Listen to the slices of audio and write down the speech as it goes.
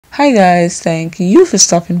Hi guys, thank you for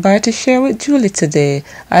stopping by to share with Julie today.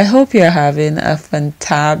 I hope you're having a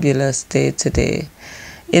fantabulous day today.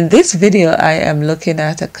 In this video, I am looking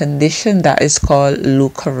at a condition that is called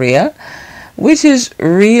leucorrhoea, which is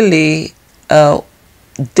really a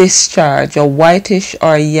discharge, a whitish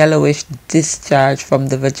or yellowish discharge from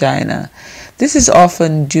the vagina. This is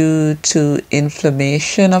often due to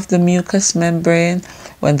inflammation of the mucous membrane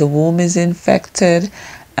when the womb is infected,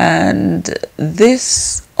 and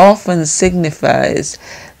this often signifies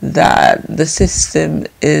that the system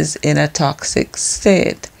is in a toxic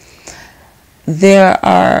state. There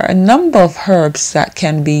are a number of herbs that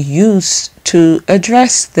can be used to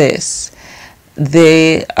address this.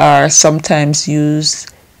 They are sometimes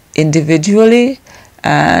used individually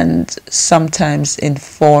and sometimes in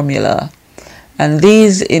formula. And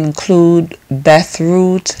these include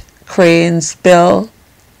beetroot, crane's bill,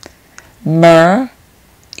 myrrh,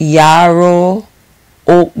 yarrow,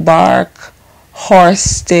 oak bark,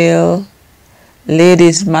 horsetail,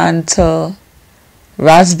 lady's mantle,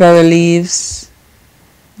 raspberry leaves,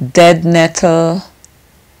 dead nettle,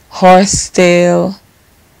 horsetail,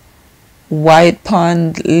 white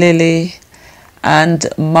pond lily, and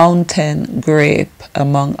mountain grape,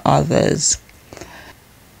 among others.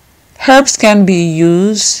 Herbs can be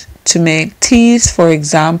used to make teas, for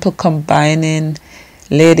example, combining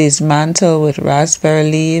lady's mantle with raspberry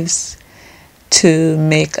leaves to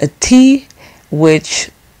make a tea which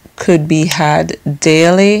could be had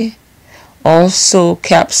daily. Also,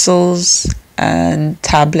 capsules and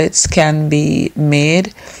tablets can be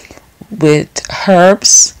made with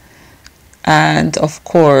herbs, and of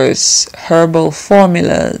course herbal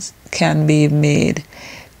formulas can be made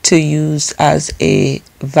to use as a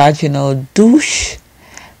vaginal douche.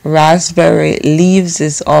 Raspberry leaves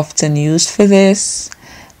is often used for this.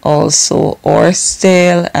 Also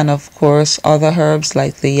horsetail and of course other herbs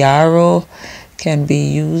like the yarrow can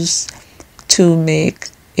be used to make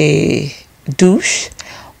a douche,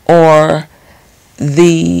 or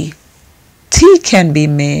the tea can be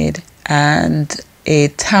made and a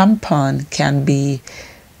tampon can be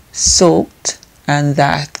soaked, and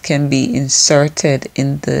that can be inserted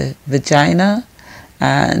in the vagina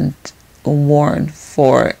and worn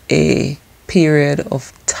for a period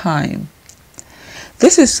of time.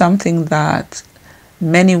 This is something that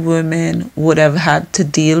many women would have had to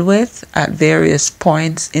deal with at various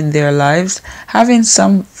points in their lives, having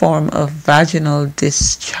some form of vaginal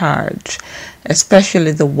discharge,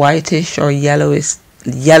 especially the whitish or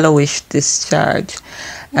yellowish discharge.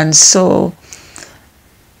 And so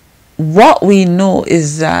what we know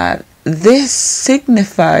is that this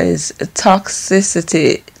signifies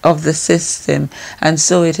toxicity of the system, and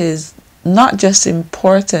so it is not just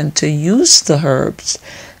important to use the herbs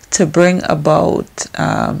to bring about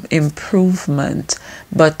improvement,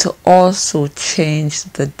 but to also change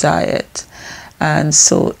the diet. And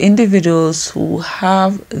so individuals who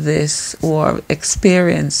have this or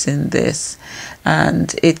experiencing this,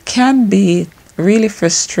 and it can be really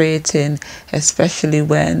frustrating, especially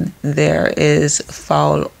when there is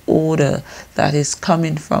foul odor that is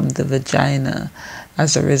coming from the vagina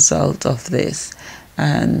as a result of this.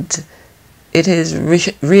 And it is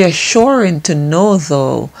reassuring to know,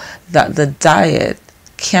 though, that the diet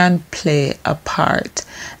can play a part.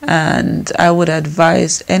 And I would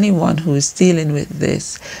advise anyone who is dealing with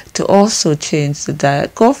this to also change the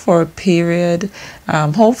diet. Go for a period,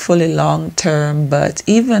 hopefully long term, but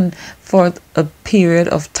even for a period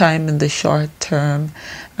of time in the short term,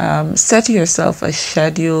 set yourself a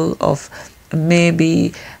schedule of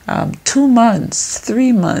maybe 2 months,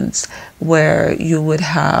 3 months, where you would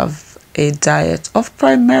have a diet of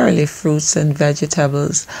primarily fruits and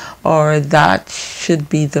vegetables, or that should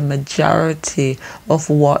be the majority of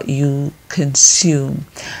what you consume,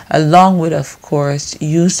 along with, of course,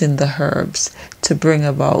 using the herbs to bring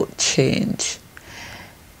about change.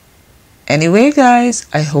 Anyway, guys,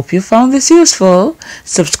 I hope you found this useful.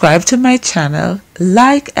 Subscribe to my channel,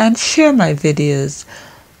 like and share my videos.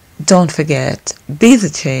 Don't forget, be the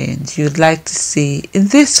change you'd like to see in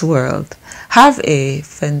this world. Have a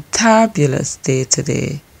fantabulous day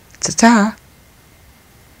today. Ta-ta!